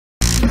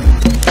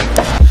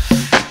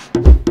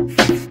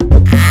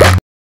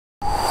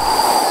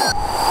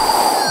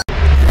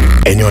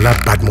Eniola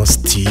Badmus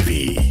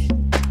TV.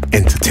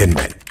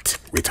 Entertainment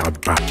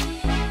without bad.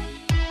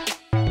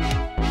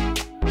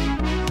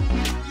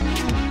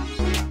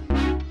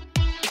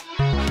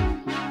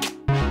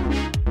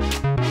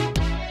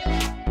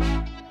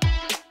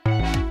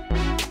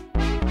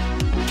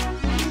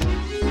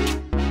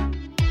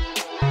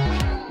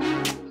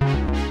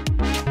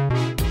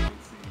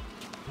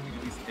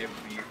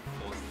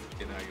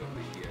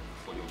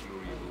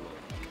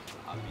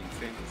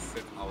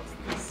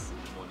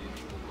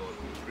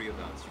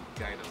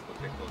 Guide and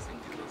protect us in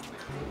Jesus'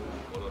 name.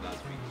 Lord, as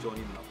we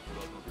journey now,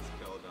 Lord, not be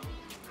scaled down.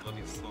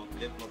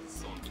 Let not the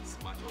sun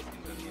smash us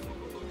in the name of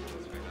the Lord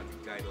Jesus Christ. That He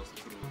guide us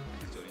through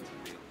this journey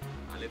today.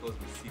 And let us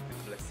receive the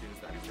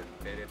blessings that is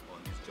embedded on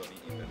this journey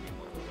in the name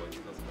of the Lord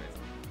Jesus Christ.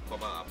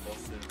 Cover our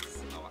persons,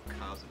 our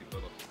cars with the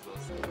blood of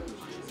Jesus,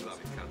 so that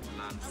we can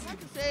land. I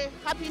want to say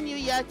Happy New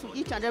Year to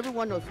each and every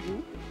one of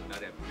you.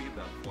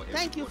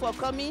 Thank you for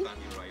coming.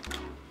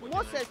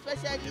 Most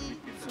especially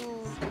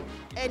to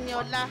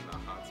Eniola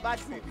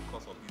Badmus,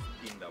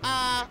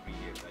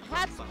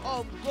 Heart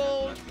of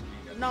Gold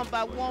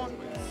 #1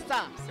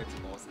 star.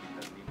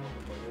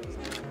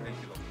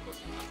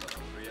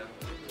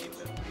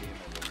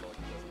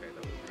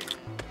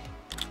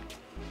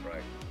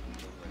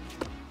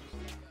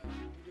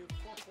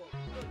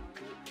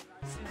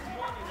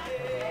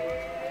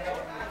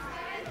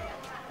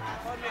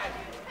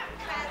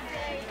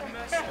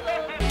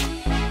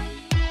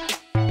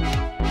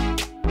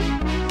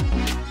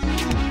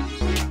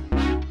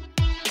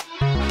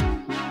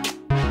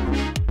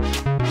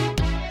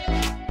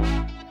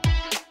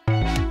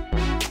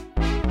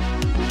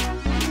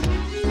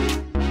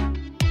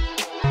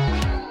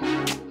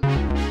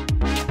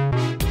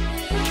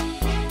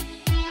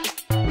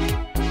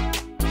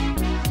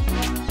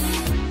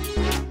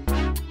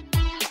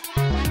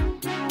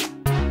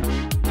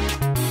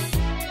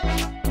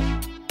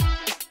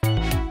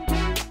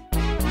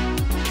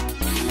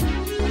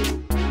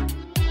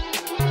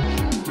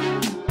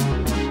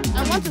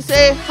 I want to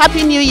say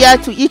Happy New Year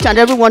to each and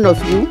every one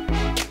of you.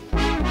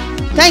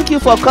 Thank you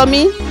for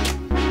coming.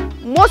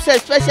 Most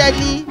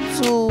especially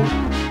to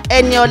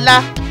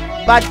Eniola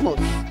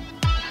Badmus,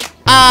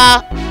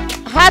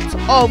 Heart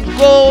of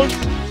Gold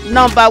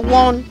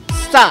 #1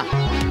 star.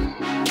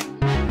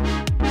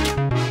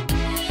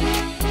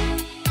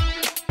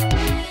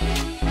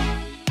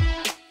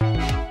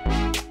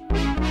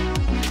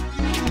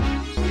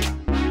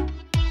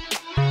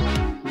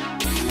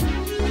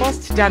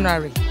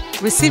 January,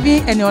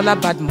 receiving Eniola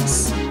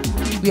Badmus.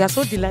 We are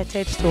so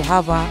delighted to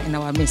have her in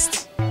our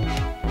midst.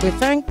 We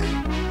thank,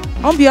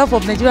 on behalf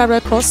of Nigeria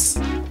Red Cross,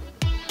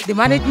 the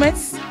management,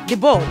 the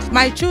board,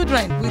 my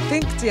children. We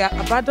think they are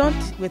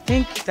abandoned, we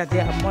think that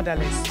they are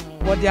motherless,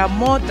 but they are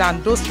more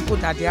than those people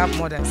that they have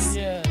mothers.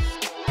 Yes.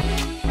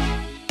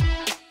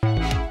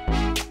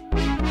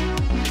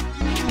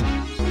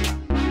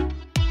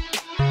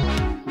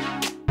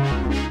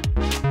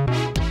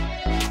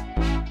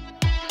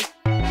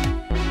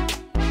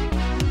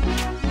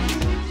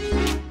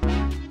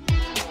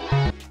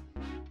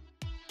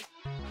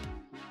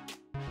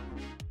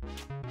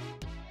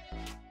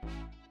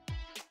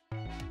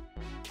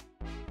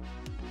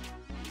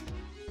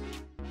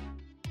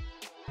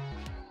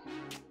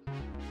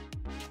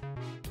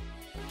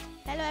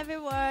 Hello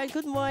everyone,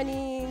 good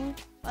morning.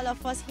 All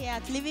of us here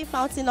at Living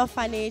Fountain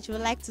Orphanage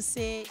would like to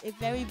say a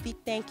very big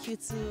thank you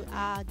to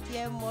our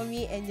dear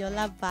mommy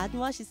Eniola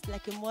Badmus. She's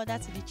like a mother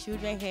to the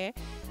children here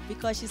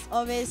because she's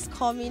always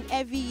coming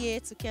every year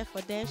to care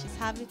for them. She's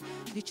having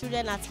the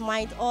children at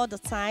mind all the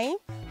time.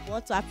 We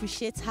want to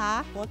appreciate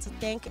her. We want to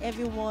thank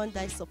everyone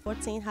that is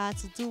supporting her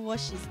to do what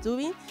she's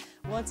doing.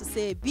 We want to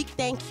say a big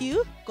thank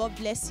you. God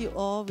bless you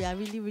all. We are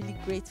really, really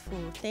grateful.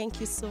 Thank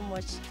you so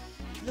much.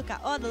 Look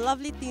at all the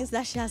lovely things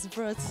that she has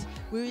brought.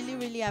 We really,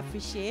 really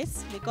appreciate.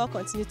 May God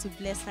continue to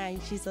bless her in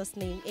Jesus'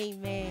 name.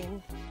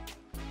 Amen.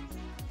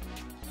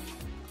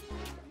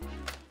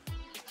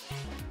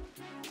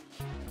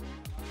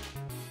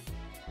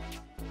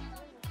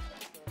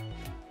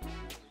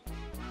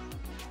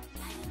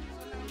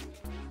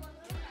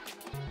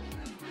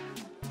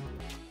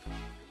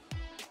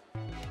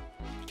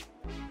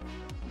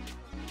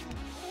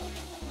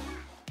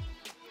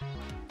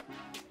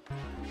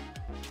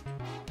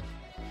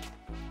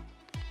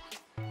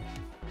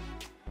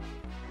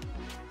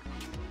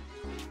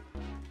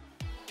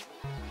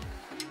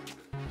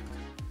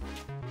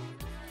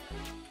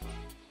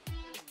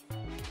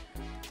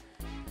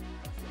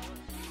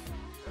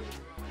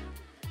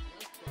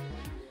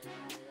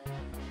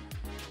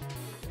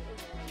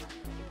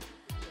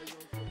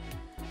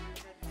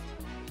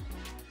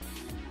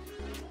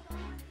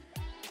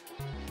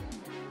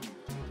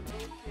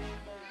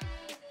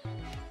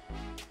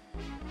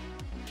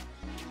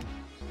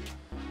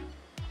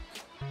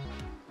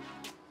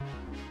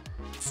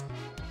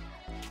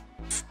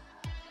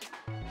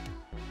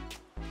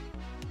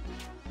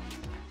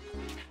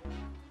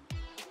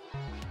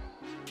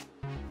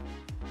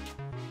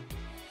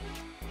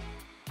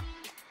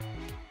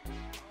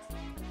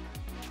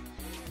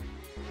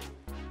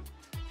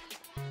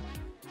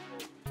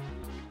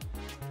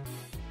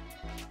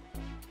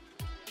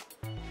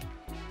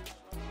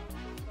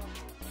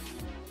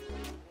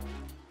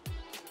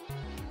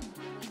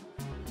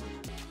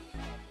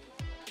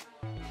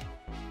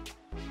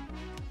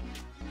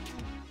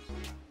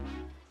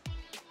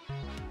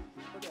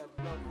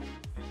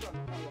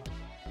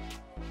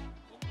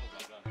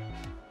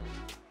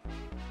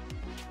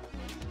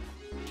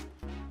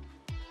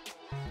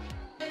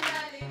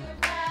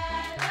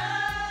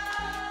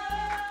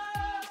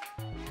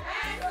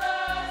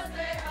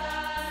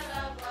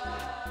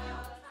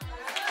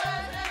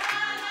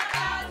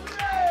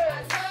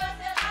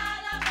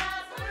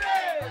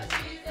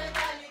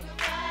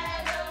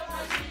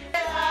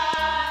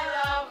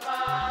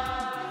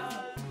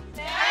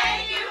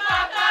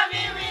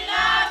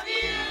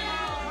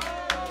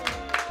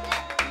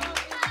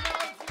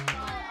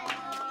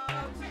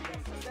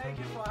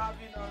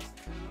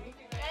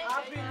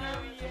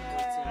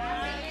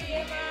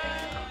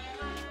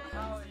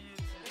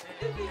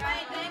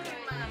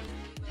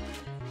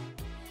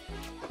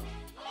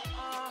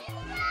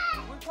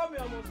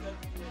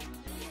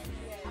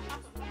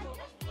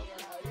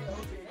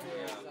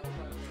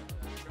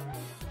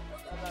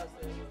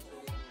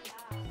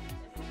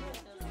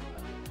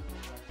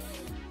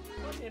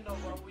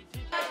 coming up and we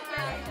did.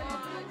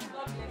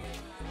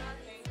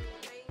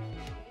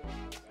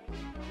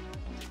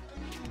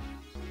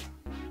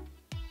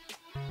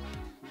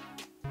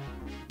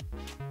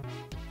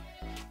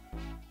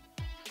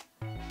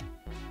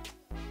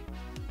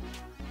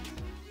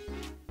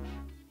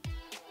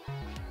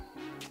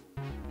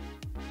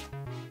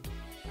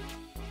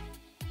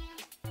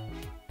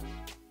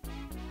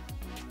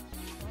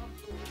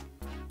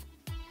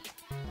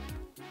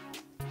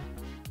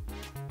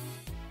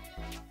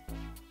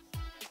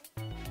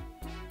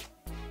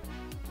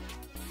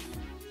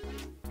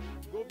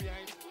 Go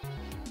behind.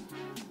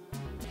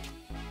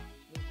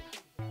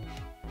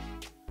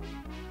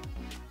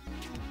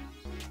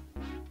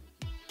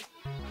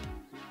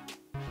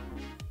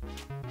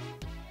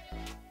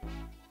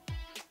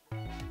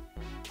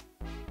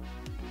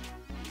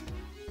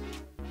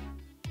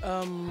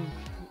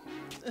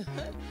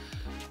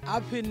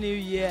 Happy New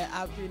Year,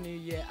 Happy New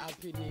Year,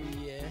 Happy New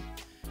Year.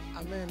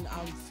 I mean,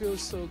 I feel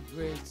so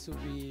great to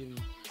be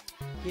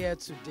here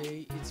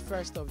today. It's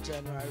 1st of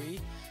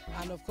January,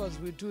 and of course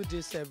we do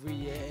this every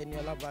year.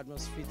 Eniola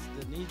Badmus Feeds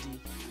the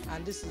Needy,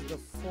 and this is the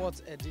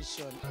 4th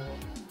edition,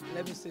 or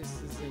let me say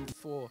season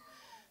 4.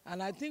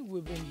 And I think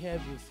we've been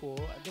here before.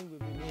 I think we've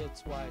been here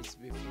twice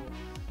before,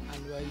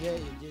 and we're here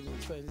again in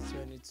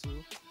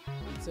 2022.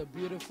 It's a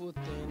beautiful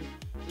thing.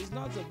 It's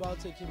not about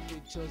taking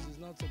pictures. It's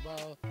not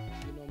about,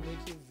 you know,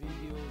 making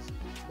videos.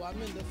 But I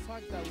mean, the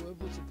fact that we're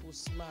able to put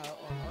smile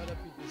on other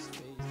people's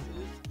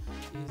faces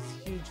is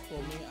huge for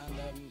me. And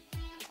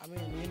I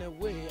mean, in a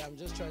way, I'm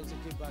just trying to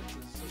give back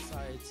to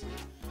society.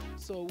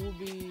 So we'll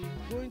be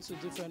going to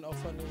different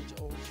orphanage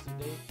homes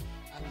today,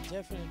 and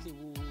definitely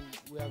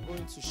we are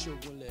going to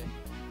Shogunle,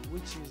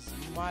 which is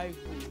my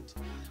hood.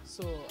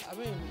 So, I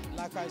mean,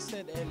 like I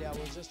said earlier, I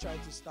was just trying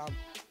to stamp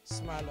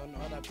smile on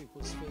other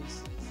people's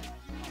faces.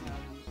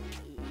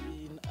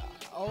 And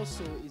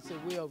also, it's a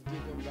way of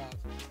giving back.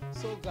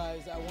 So,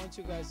 guys, I want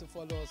you guys to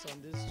follow us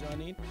on this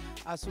journey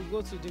as we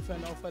go to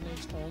different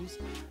orphanage homes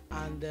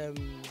and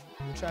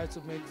we try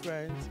to make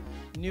friends,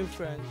 new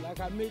friends. Like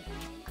I made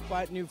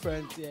quite new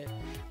friends here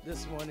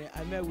this morning.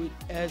 I met with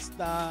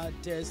Esther,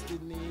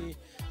 Destiny,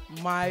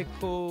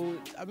 Michael,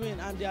 I mean,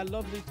 and they are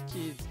lovely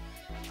kids.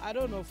 I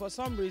don't know, for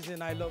some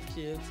reason I love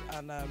kids,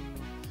 and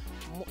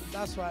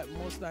that's why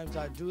most times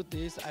I do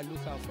this, I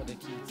look out for the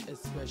kids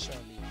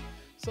especially.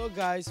 So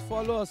guys,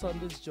 follow us on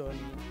this journey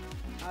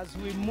as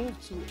we move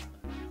to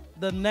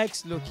the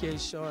next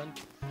location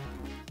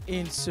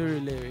in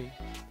Surulere.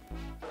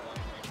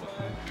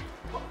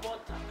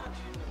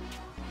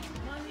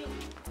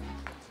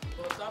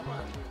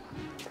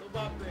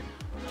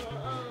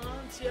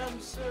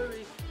 I'm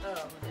sorry.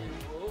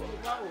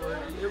 Don't worry.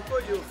 You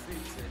put your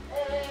feet in.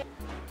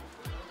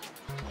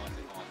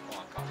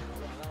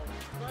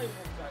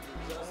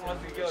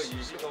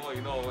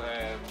 You know,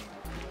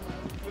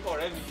 we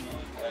already.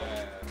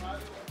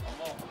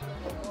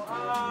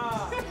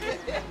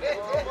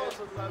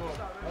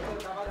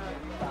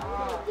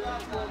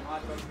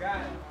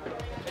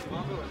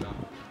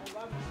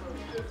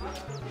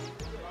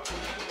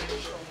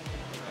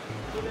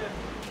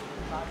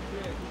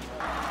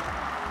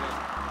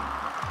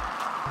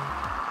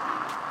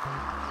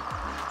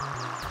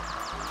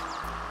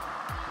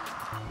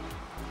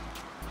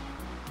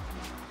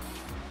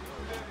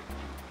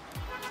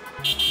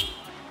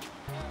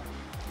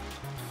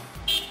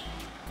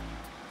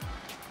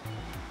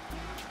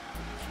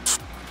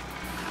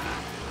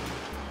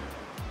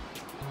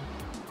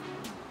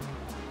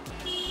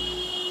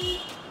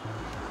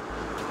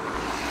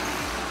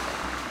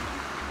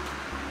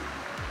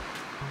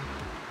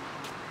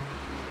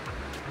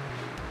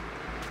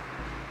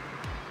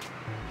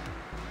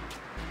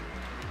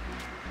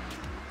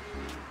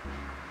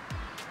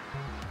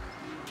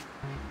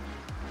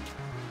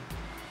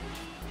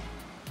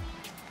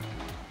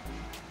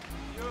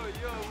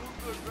 Yo, we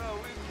good, bro.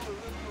 We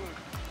good.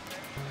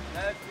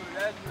 That's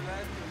good.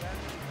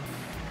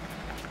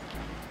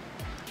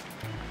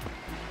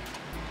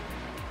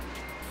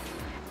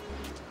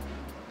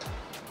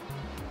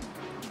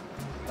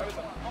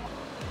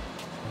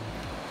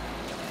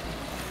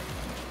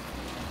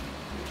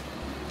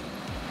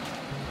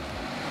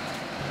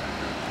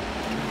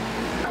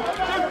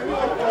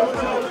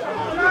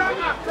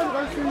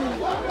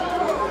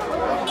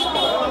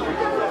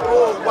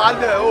 Oh,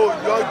 Wale, oh,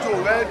 Yojo,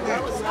 where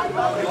did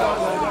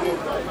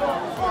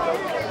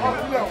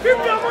keep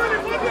your money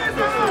for this.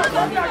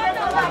 From here.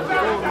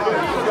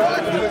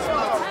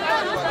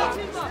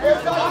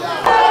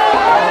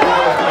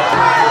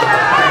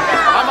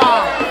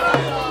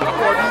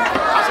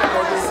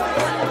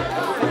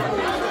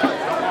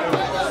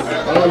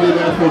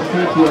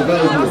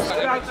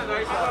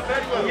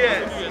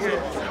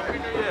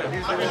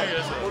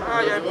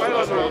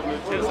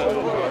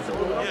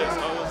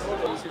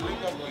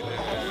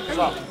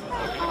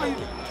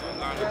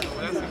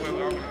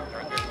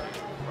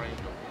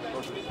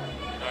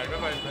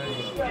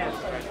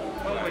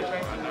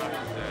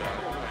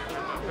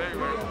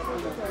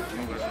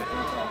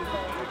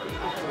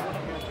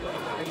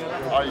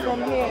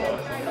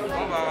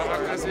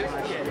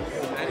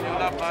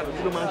 Eniola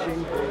Badmus.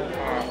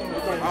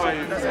 How are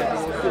you?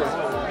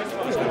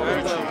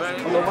 Very well,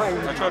 very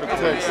well. I try to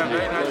very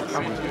nice to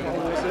meet you.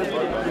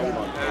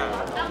 Yeah.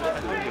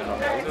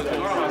 So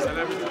one of our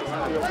celebrities.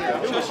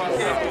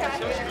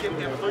 So she came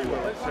here before you were.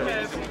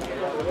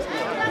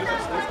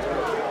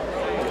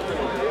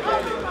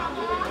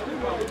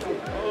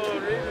 Oh,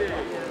 really?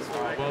 Yes.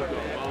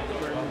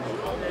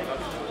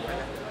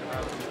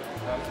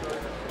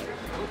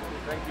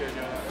 Thank you,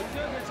 Eniola.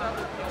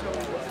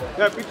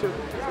 Yeah, picture.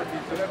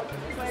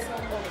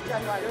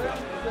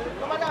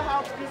 No matter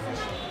how busy.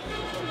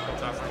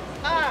 Fantastic.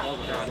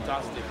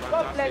 Fantastic.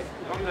 God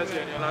bless you,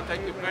 Eniola.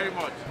 Thank you very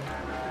much.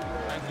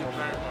 Thank you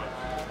very much.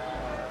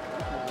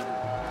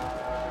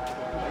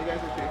 Are you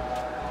guys okay?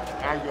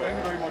 Thank you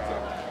very much, sir.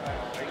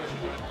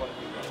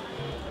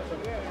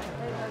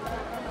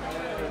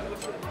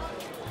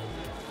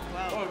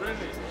 Oh,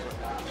 really?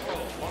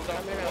 Oh,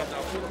 wonderful.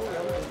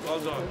 Well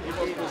done. Keep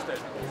us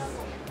posted.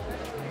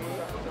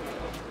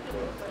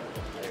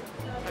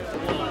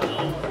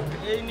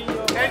 Any.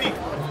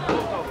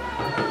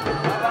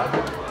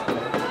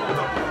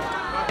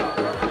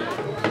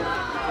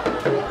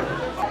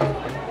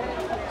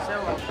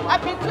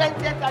 Happy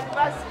 20th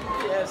anniversary.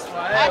 Yes,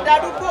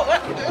 Adarúgbó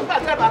nígbà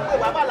tí a bá pè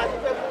wá bá láti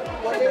fẹ́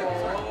wọlé.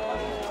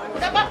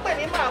 Ṣé bá pè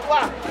ní màá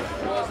wà?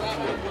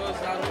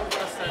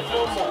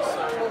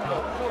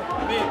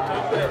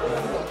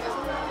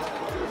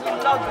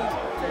 Love you.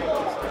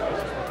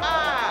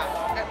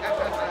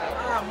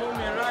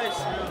 Mommy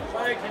rice,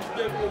 why can you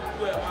go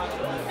to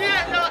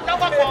Lọ́wọ́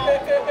kan.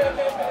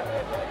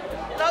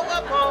 Lọ́wọ́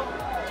kan.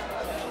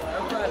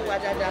 Wà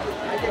dáadáa.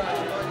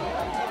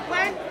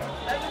 When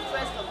every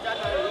 1st of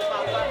January ló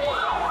máa wá.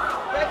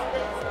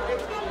 Birthday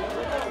is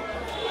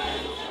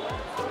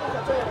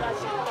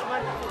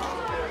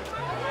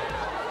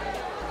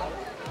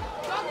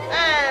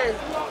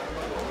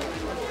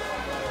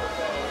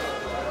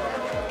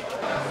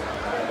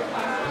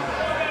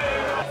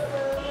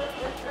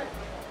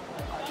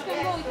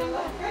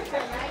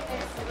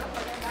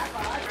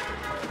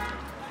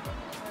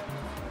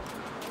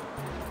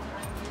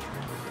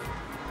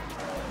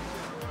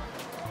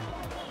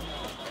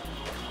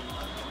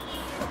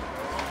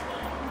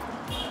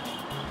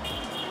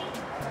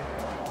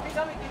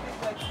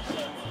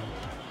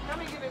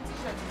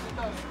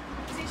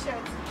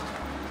T-shirt.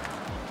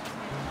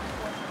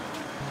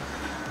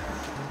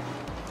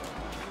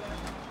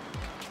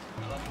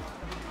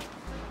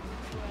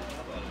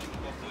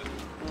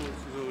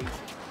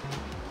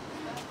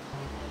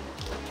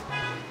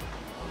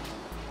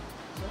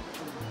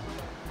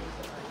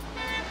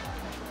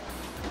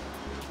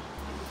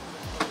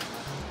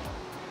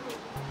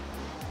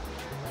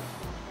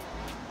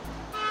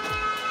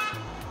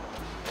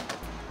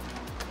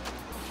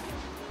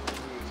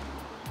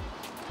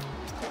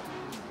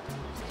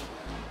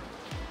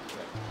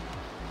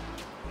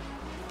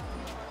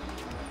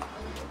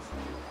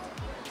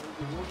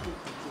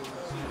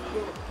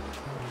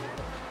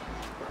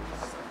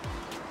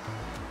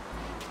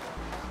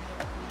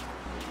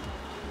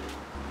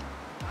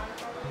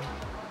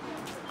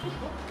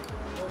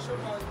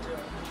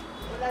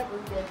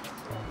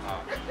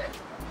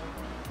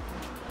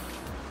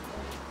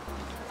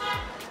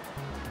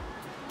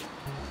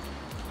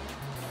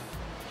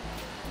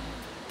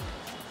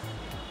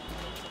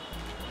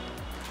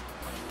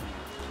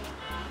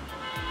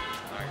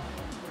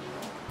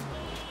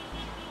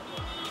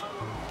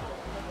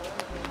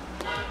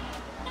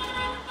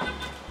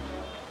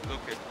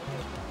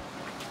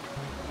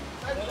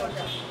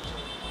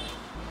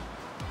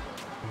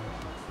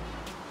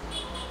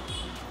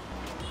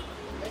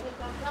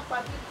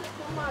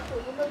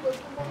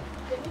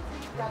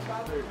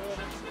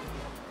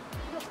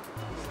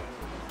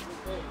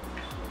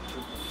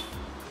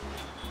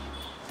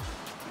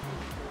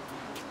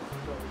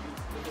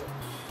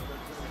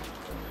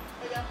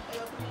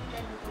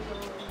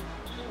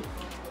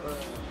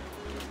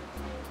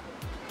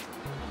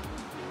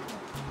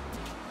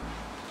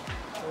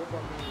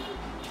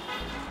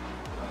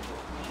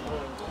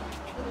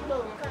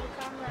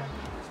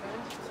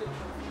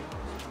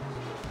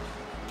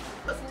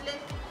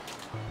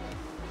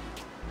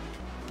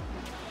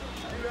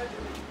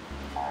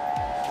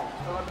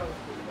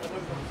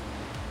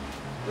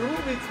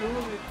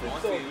 Remove it.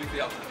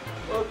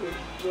 Okay,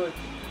 good.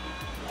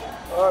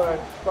 Alright,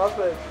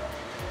 perfect.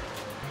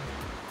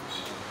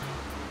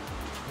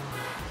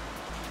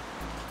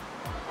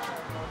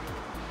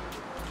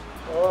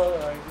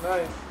 Alright,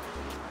 nice.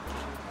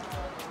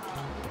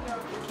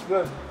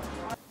 Good.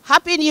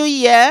 Happy New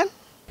Year.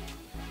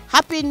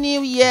 Happy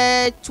New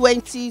Year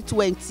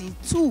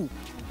 2022.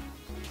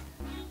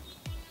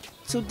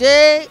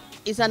 Today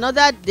is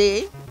another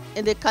day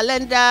in the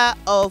calendar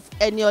of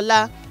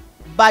Eniola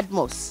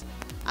Badmus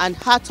and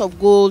Heart of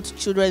Gold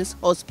Children's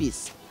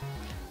Hospice.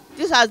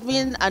 This has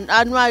been an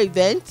annual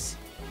event.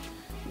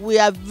 We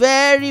are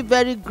very,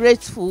 very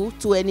grateful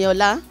to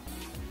Eniola.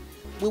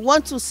 We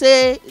want to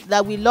say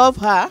that we love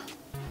her.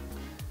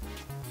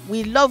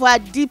 We love her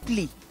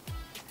deeply.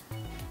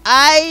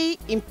 I,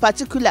 in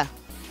particular,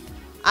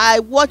 I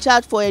watch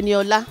out for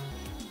Eniola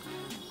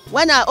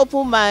When I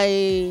open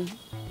my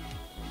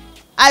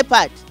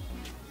iPad,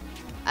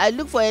 I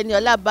look for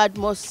Eniola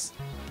Badmus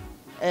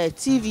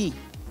TV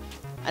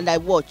and I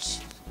watch.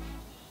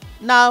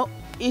 Now,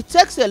 it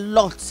takes a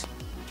lot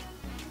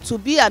to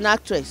be an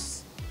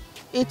actress.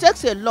 It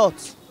takes a lot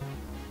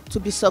to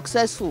be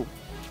successful.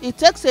 It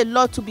takes a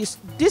lot to be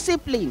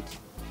disciplined,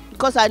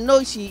 because I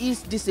know she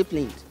is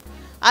disciplined.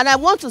 And I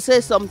want to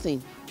say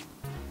something.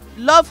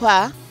 Love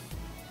her,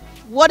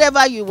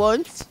 whatever you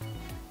want,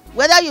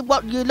 whether you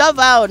love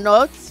her or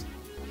not.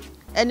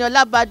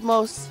 Eniola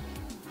Badmus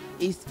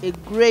is a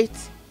great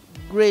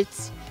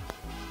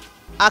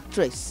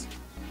actress.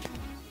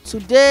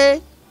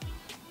 Today,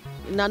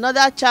 in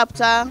another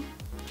chapter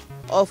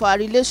of our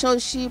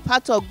relationship,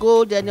 Heart of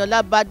Gold,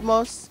 Eniola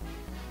Badmus,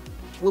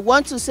 we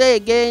want to say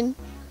again,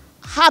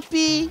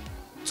 happy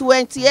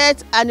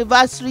 20th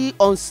anniversary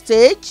on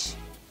stage.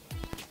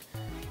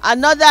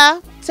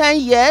 Another 10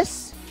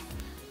 years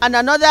and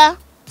another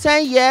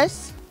 10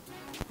 years,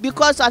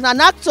 because as an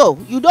actor,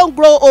 you don't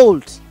grow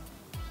old,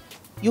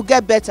 you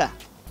get better.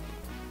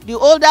 The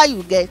older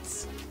you get,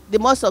 the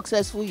more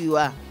successful you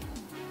are,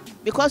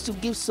 because you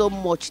give so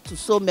much to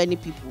so many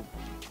people.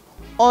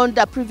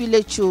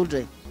 Underprivileged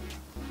children.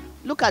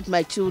 Look at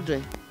my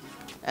children.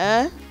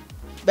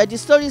 But the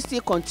story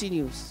still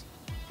continues.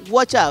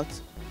 Watch out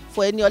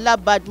for Eniola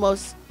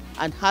Badmus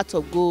and Heart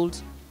of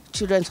Gold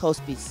Children's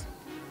Hospice.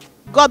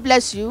 God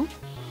bless you.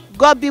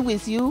 God be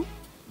with you.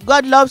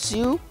 God loves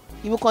you.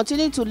 He will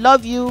continue to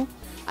love you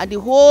and the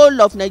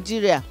whole of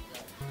Nigeria.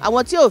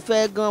 Àwọn tí ò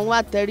fẹ́ gan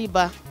wá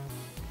tẹríba.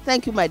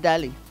 Thank you, my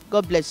darling.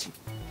 God bless you.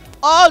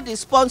 All the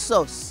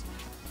sponsors,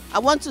 I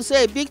want to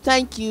say a big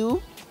thank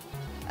you.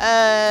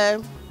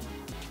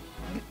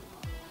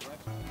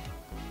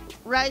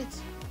 Right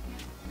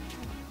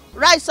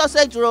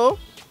Sausage Roll,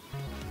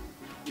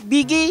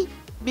 Biggie,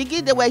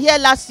 they were here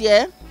last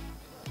year,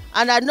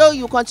 and I know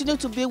you continue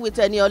to be with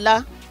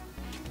Eniola.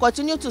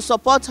 Continue to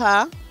support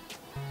her,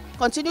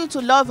 continue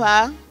to love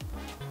her.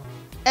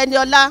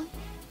 Eniola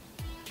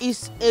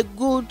is a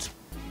good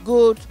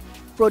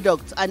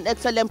product, an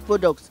excellent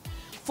product.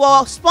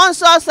 For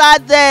sponsors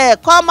out there,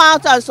 come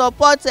out and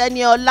support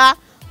Eniola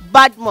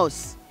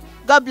Badmus.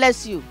 God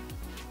bless you.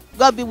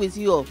 God be with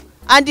you all.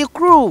 And the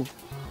crew,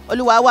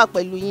 Olúwa wà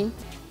pẹ̀lú yín.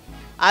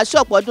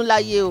 Àṣọpọ̀ ọdún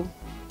láyé o.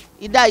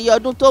 Ìdá iye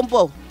ọdún tó ń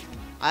bọ̀,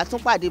 a tún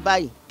pàdé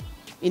báyìí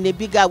in a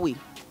bigger way.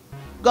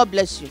 God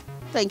bless you.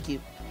 Thank you.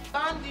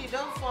 Andy,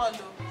 don't follow.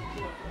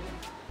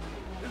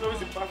 This is always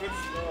the perfect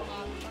angle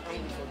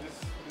for this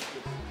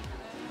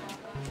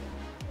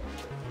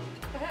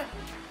place.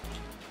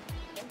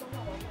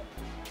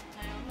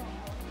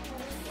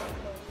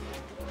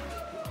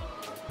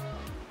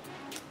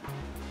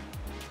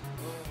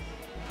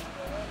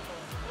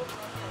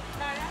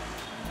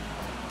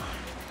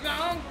 You are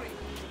hungry?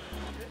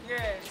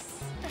 Yes.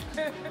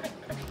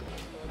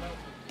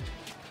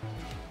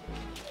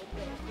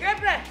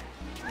 Gabriel,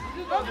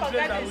 don't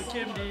forget That this. we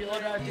came the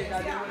other day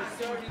that they were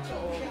selling it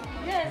all.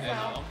 Yes,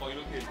 Yeah, I'm for you,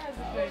 okay.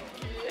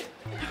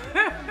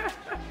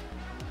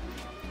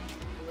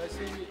 We were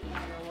saying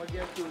we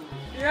get to.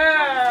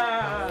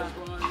 Yeah.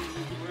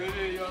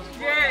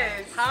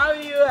 Yes. How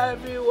you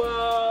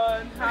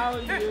everyone? How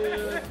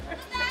you?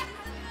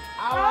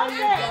 How are you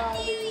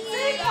darling?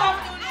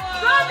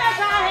 Don't let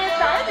her hate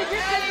her. Let me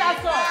just sing that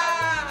song.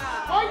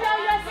 Oh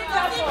yeah, sing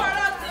that song.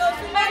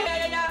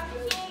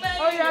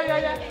 Oh yeah.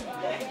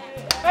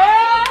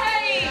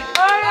 Hey!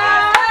 Oh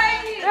yeah!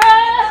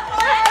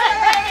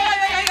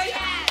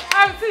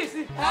 I'm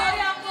see. No.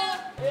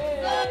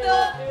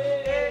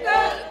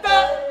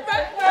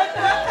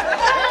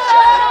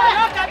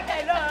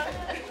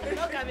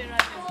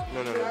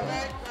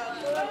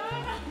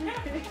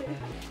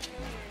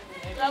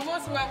 You are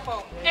most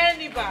welcome.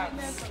 Enibad.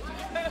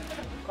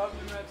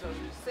 Compliments of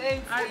this.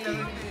 Thank you.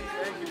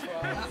 Thank you for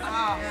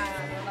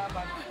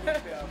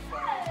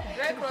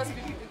Red Cross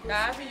people, they are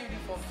having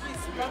uniform.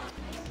 Please come.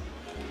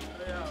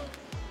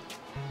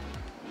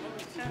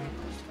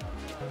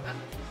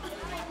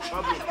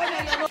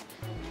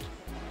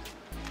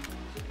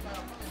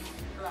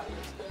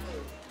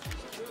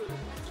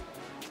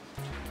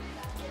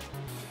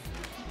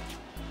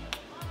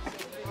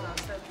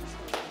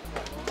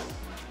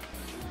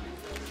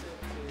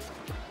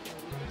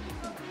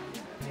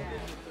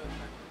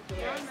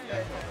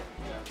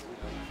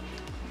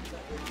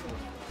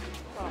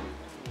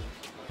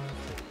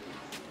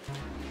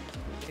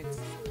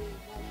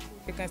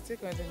 You can still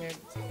continue.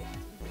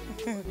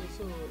 Okay,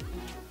 so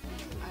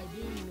I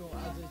didn't know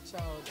as a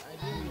child, I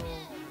didn't know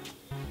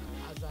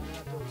as an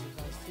adult you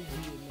can still be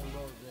a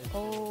member of Red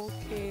Cross.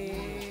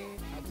 Okay.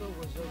 I thought it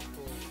was just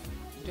for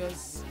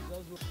Just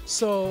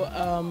So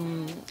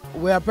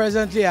we are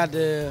presently at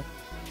the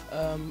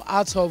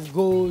Heart of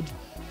Gold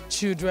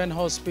Children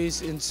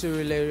Hospice in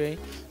Surulere.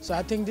 So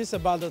I think this is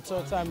about the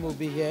third time we'll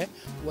be here.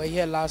 We're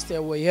here last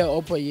year, we're here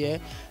up a year,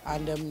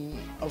 and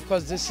of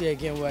course this year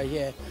again we're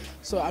here.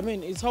 So I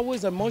mean, it's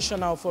always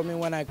emotional for me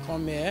when I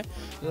come here,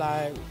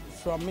 like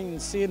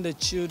seeing the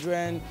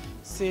children,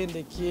 seeing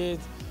the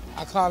kids.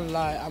 I can't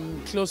lie,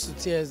 I'm close to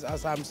tears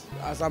as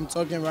I'm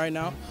talking right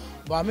now.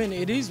 But I mean,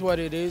 it is what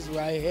it is.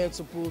 We're here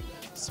to put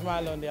a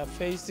smile on their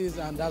faces,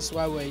 and that's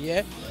why we're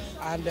here.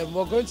 And then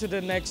we're going to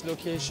the next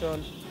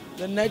location.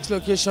 The next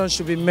location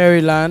should be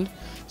Maryland.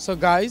 So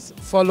guys,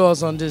 follow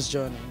us on this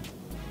journey.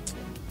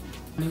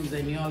 My name is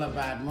Eniola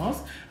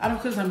Badmus, and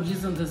of course I'm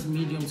using this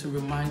medium to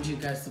remind you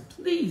guys to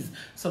please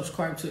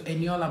subscribe to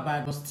Eniola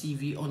Badmus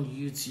TV on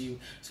YouTube,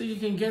 so you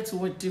can get to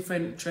what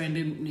different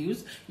trending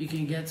news, you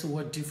can get to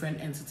what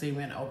different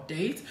entertainment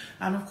updates,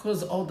 and of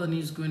course all the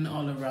news going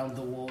all around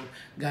the world.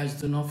 Guys,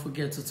 do not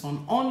forget to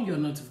turn on your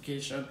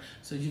notification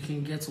so you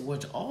can get to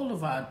watch all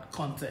of our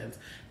content.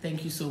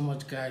 Thank you so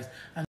much, guys.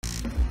 And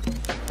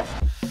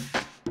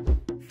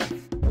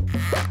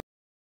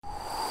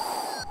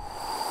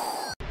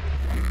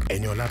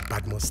Eniola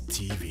Badmus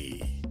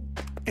TV,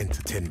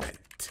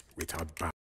 entertainment without